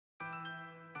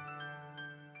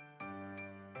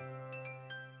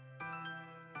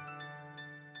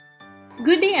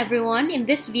Good day everyone. In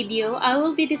this video, I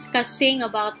will be discussing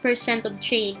about percent of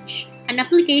change, an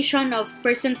application of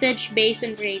percentage, base,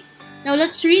 and rate. Now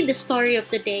let's read the story of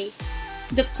the day.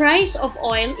 The price of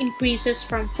oil increases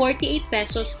from 48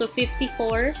 pesos to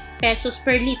 54 pesos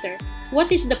per liter.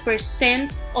 What is the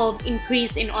percent of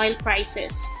increase in oil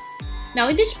prices? Now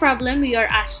in this problem, we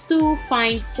are asked to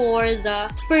find for the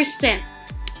percent.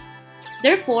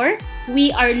 Therefore,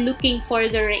 we are looking for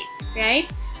the rate, right?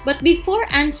 But before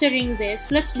answering this,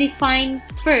 let's define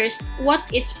first what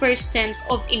is percent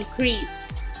of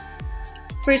increase.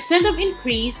 Percent of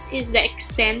increase is the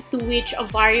extent to which a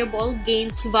variable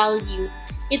gains value.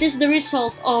 It is the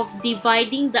result of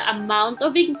dividing the amount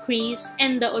of increase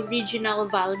and the original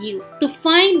value. To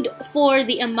find for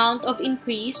the amount of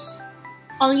increase,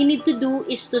 all you need to do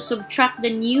is to subtract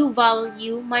the new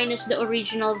value minus the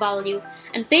original value.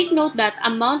 And take note that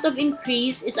amount of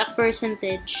increase is a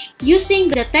percentage. Using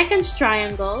the Dedekind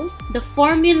triangle, the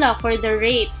formula for the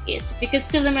rate is, if you can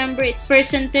still remember, it's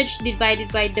percentage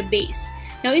divided by the base.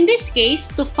 Now in this case,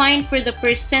 to find for the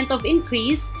percent of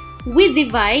increase, we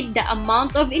divide the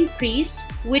amount of increase,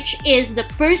 which is the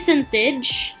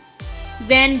percentage,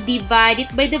 then divide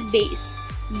it by the base.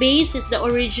 Base is the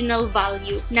original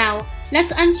value. Now,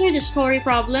 let's answer the story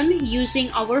problem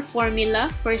using our formula.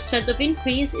 Percent of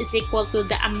increase is equal to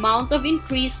the amount of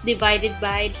increase divided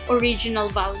by original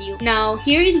value. Now,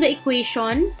 here is the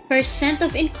equation. Percent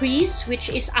of increase, which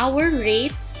is our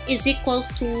rate, is equal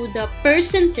to the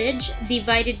percentage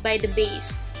divided by the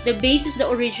base. The base is the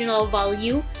original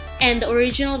value, and the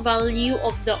original value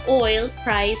of the oil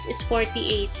price is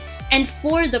 48. And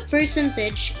for the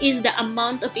percentage is the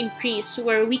amount of increase,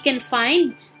 where we can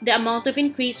find the amount of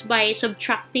increase by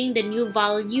subtracting the new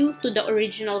value to the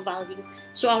original value.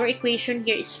 So our equation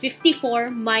here is 54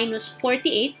 minus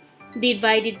 48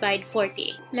 divided by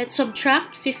 48. Let's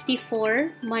subtract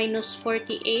 54 minus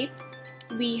 48.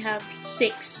 We have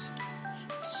 6.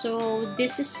 So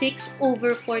this is 6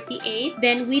 over 48.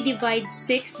 Then we divide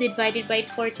 6 divided by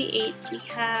 48. We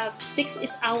have 6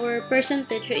 is our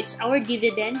percentage, so it's our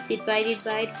dividend divided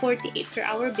by 48 for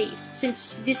our base.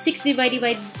 Since this 6 divided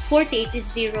by 48 is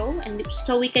 0, and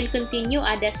so we can continue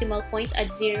a decimal point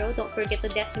at 0. Don't forget the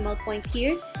decimal point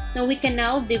here. Now we can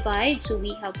now divide, so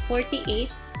we have 48,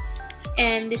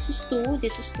 and this is 2,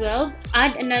 this is 12.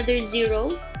 Add another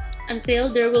 0 until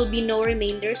there will be no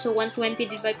remainder. So 120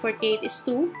 divided by 48 is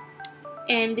 2.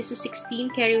 And this is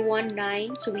 16, carry 1,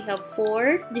 9. So we have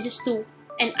 4. This is 2.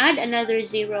 And add another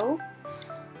 0.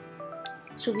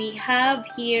 So we have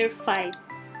here 5.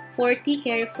 40,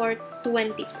 carry 4,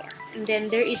 24. And then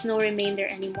there is no remainder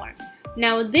anymore.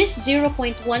 Now this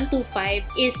 0.125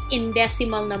 is in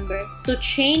decimal number. To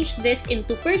change this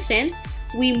into percent,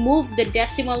 we move the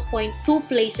decimal point 2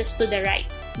 places to the right.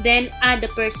 Then add the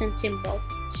percent symbol.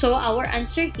 So our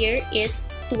answer here is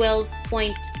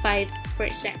 12.5%.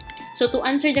 So to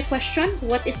answer the question,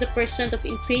 what is the percent of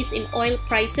increase in oil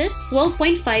prices?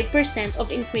 12.5% of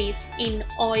increase in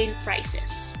oil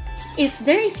prices. If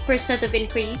there is percent of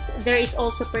increase, there is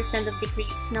also percent of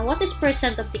decrease. Now what is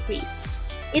percent of decrease?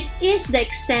 It is the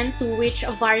extent to which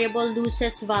a variable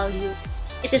loses value.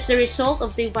 It is the result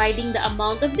of dividing the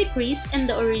amount of decrease and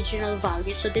the original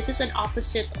value. So this is an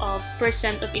opposite of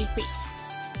percent of increase.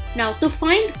 Now, to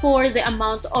find for the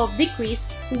amount of decrease,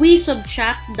 we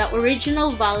subtract the original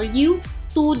value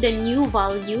to the new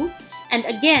value. And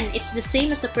again, it's the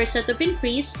same as the percent of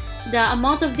increase. The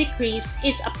amount of decrease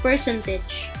is a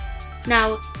percentage.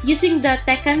 Now, using the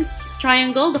Dekind's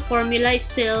triangle, the formula is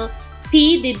still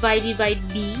P divided by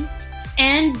B.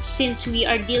 And since we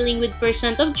are dealing with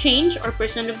percent of change or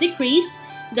percent of decrease,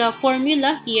 the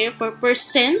formula here for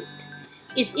percent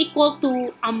is equal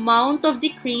to amount of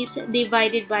decrease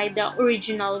divided by the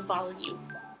original value.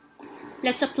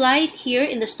 Let's apply it here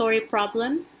in the story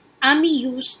problem. Ami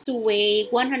used to weigh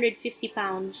 150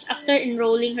 pounds. After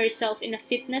enrolling herself in a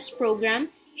fitness program,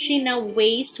 she now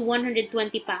weighs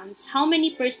 120 pounds. How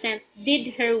many percent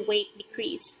did her weight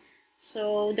decrease?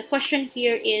 So the question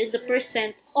here is the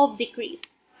percent of decrease.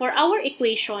 For our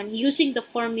equation, using the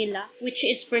formula, which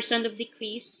is percent of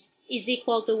decrease, is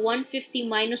equal to 150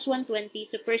 minus 120.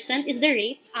 So percent is the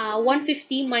rate.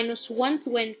 150 minus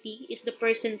 120 is the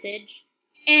percentage.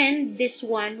 And this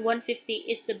one, 150,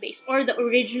 is the base, or the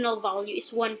original value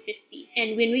is 150.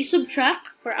 And when we subtract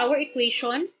for our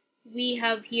equation, we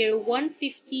have here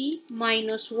 150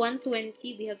 minus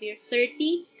 120. We have here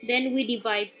 30. Then we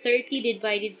divide 30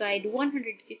 divided by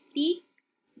 150.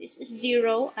 This is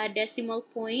 0. Add decimal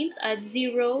point. Add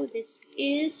 0. This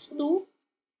is 2.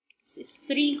 This is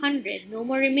 300. No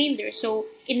more remainder. So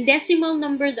in decimal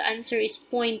number, the answer is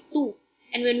 0.2.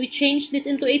 And when we change this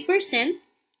into a percent,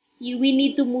 we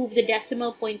need to move the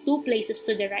decimal point 2 places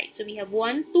to the right. So we have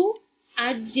 1, 2,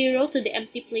 add 0 to the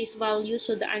empty place value,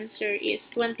 so the answer is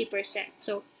 20%.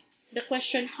 So the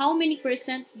question, how many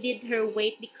percent did her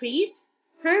weight decrease?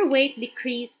 Her weight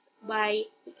decreased by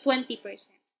 20%.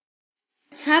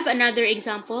 Let's have another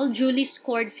example. Julie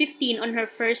scored 15 on her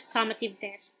first summative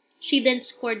test. She then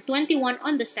scored 21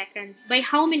 on the second. By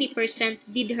how many percent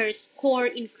did her score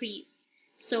increase?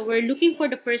 So we're looking for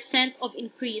the percent of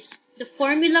increase. The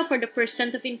formula for the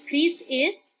percent of increase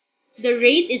is the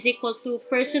rate is equal to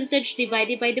percentage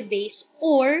divided by the base,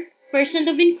 or percent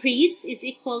of increase is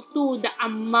equal to the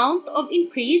amount of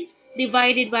increase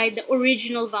divided by the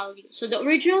original value. So the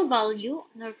original value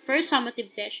on her first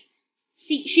summative test,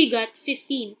 she got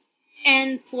 15.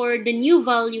 And for the new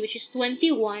value, which is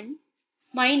 21,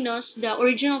 minus the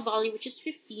original value, which is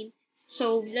 15.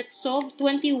 So let's solve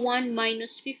 21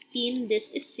 minus 15.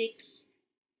 This is 6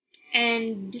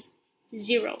 and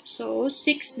 0. So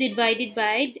 6 divided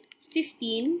by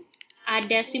 15, add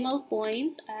decimal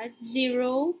point, add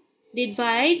 0,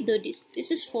 divide, this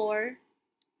is 4,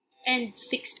 and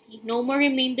 60. No more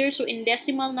remainder, so in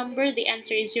decimal number, the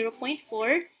answer is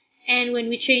 0.4. And when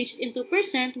we change it into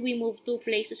percent, we move 2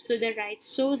 places to the right,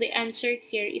 so the answer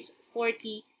here is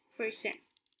 40%.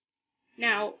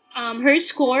 Now, her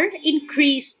score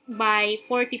increased by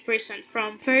 40%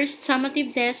 from first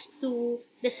summative test to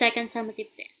the second summative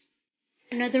test.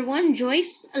 Another one,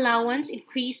 Joyce's allowance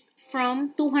increased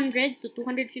from 200 to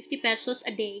 250 pesos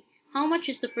a day. How much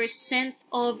is the percent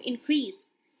of increase?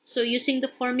 So using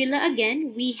the formula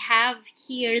again, we have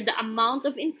here the amount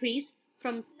of increase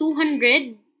from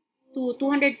 200 to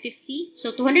 250.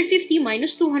 So 250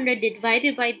 minus 200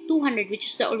 divided by 200, which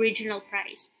is the original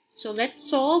price. So let's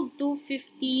solve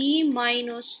 250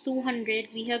 minus 200.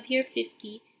 We have here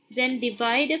 50. Then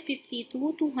divide the 50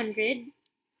 to 200.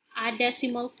 Add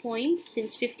decimal point,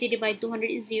 since 50 divided 200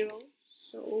 is 0.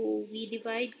 So we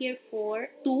divide here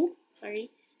 2.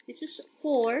 This is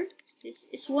 4. This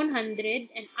is 100.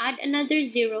 And add another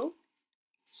 0.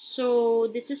 So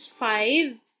this is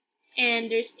 5.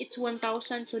 And it's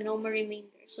 1000, so no more remainder.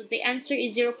 So the answer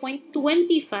is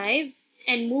 0.25,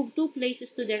 and move 2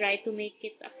 places to the right to make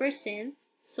it a percent.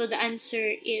 So the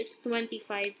answer is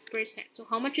 25%. So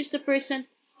how much is the percent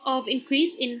of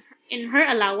increase in her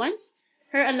allowance?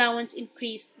 Her allowance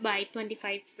increased by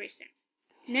 25%.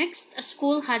 Next, a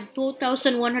school had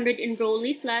 2,100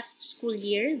 enrollees last school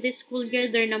year. This school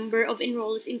year, their number of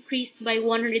enrollees increased by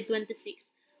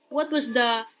 126. What was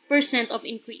the percent of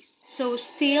increase? So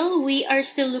we are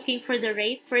still looking for the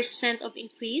rate, percent of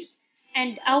increase.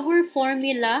 And our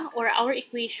formula or our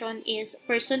equation is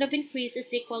percent of increase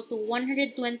is equal to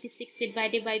 126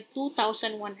 divided by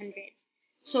 2,100.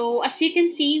 So as you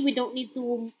can see, we don't need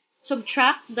to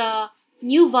subtract the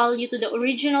new value to the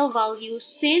original value,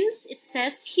 since it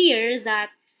says here that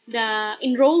the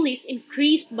enrollees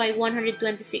increased by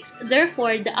 126.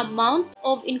 Therefore, the amount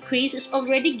of increase is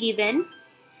already given,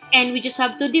 and we just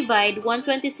have to divide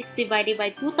 126 divided by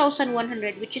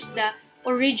 2,100, which is the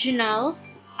original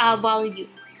value.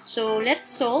 So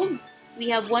let's solve. We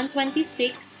have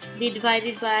 126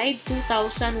 divided by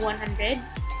 2,100.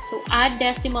 So add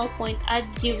decimal point, add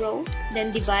 0,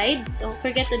 then divide. Don't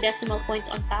forget the decimal point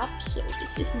on top. So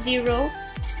this is 0.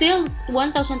 Still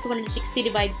 1,260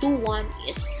 divided by 1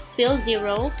 is still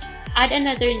 0. Add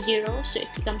another 0, so it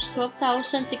becomes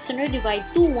 12,600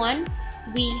 divided by 1.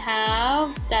 We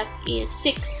have, that is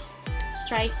 6. Let's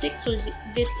try 6. So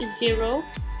this is 0,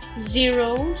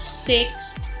 0,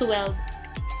 6, 12.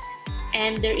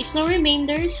 And there is no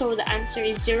remainder, so the answer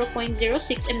is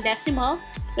 0.06 in decimal.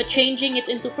 But changing it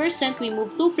into percent, we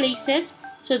move 2 places,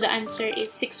 so the answer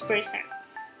is 6%.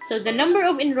 So the number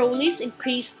of enrollees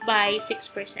increased by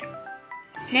 6%.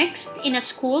 Next, in a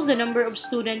school, the number of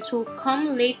students who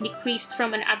come late decreased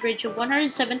from an average of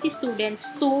 170 students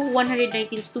to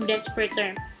 119 students per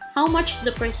term. How much is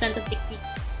the percent of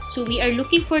decrease? So we are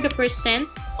looking for the percent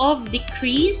of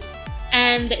decrease,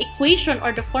 and the equation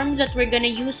or the formula that we're going to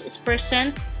use is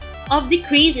percent of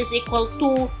decrease is equal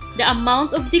to the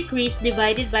amount of decrease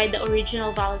divided by the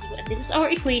original value. And this is our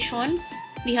equation.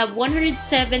 We have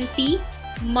 170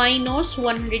 minus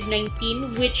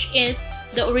 119, which is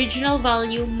the original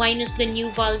value minus the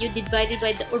new value divided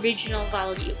by the original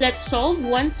value. Let's solve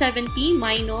 170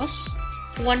 minus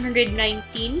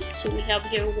 119. So we have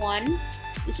here 1.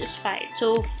 This is 5.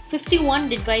 So 51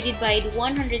 divided by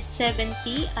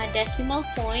 170, a decimal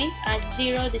point, add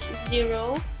 0. This is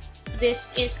 0. This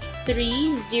is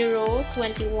 3, 0,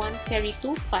 21, carry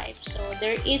 2, 5. So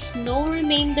there is no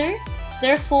remainder.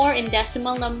 Therefore, in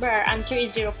decimal number, our answer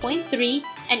is 0.3.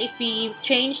 And if we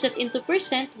change that into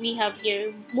percent, we have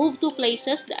here move 2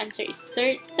 places. The answer is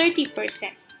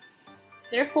 30%.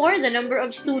 Therefore, the number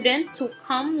of students who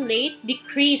come late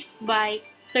decreased by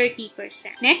 30%.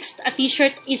 Next, a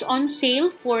t-shirt is on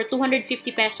sale for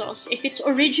 250 pesos. If its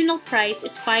original price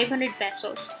is 500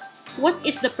 pesos, what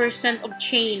is the percent of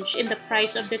change in the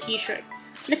price of the t-shirt?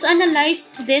 Let's analyze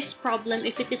this problem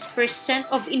if it is percent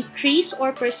of increase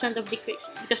or percent of decrease,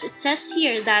 because it says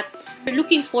here that we're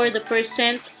looking for the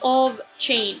percent of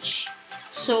change.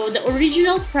 So the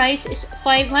original price is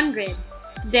 500.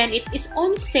 Then it is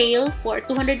on sale for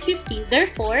 250.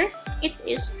 Therefore, it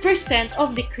is percent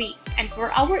of decrease. And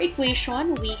for our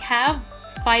equation, we have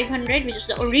 500, which is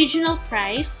the original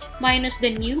price, minus the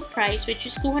new price, which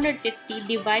is 250,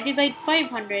 divided by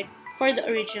 500 for the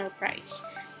original price.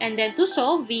 And then to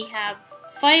solve, we have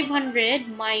 500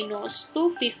 minus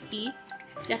 250,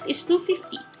 that is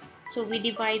 250. So we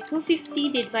divide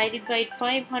 250 divided by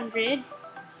 500.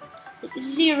 It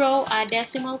is 0, a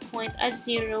decimal point at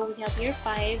 0, we have here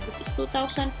 5, this is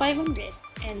 2,500,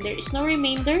 and there is no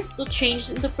remainder. To change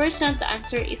into percent, the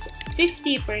answer is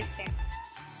 50%.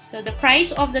 So the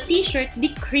price of the t-shirt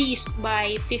decreased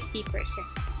by 50%.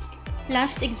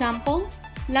 Last example,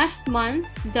 last month,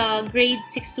 the grade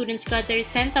 6 students gathered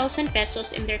 10,000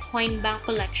 pesos in their coin bank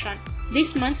collection.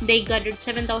 This month, they gathered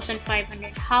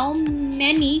 7,500. How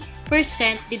many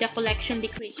percent did the collection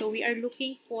decrease? So we are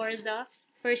looking for the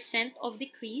percent of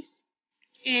decrease,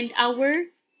 and our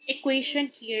equation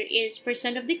here is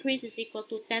percent of decrease is equal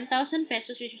to 10,000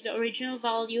 pesos, which is the original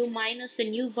value, minus the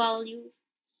new value,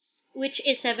 which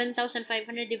is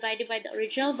 7,500, divided by the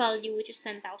original value, which is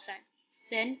 10,000.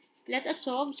 Then let us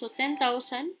solve. So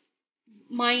 10,000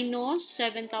 minus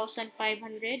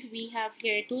 7,500, we have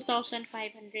here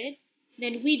 2,500.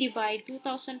 Then we divide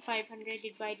 2,500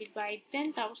 divided by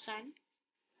 10,000.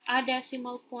 A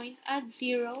decimal point at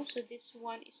 0, so this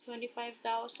one is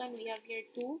 25,000. We have here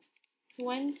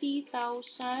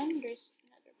 20,000. There's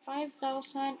another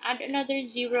 5,000. Add another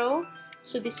 0,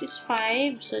 so this is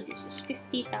 5, so this is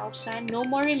 50,000. No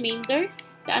more remainder.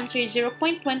 The answer is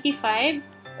 0.25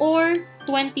 or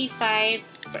 25%.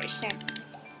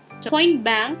 So coin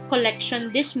bank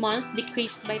collection this month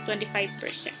decreased by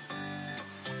 25%.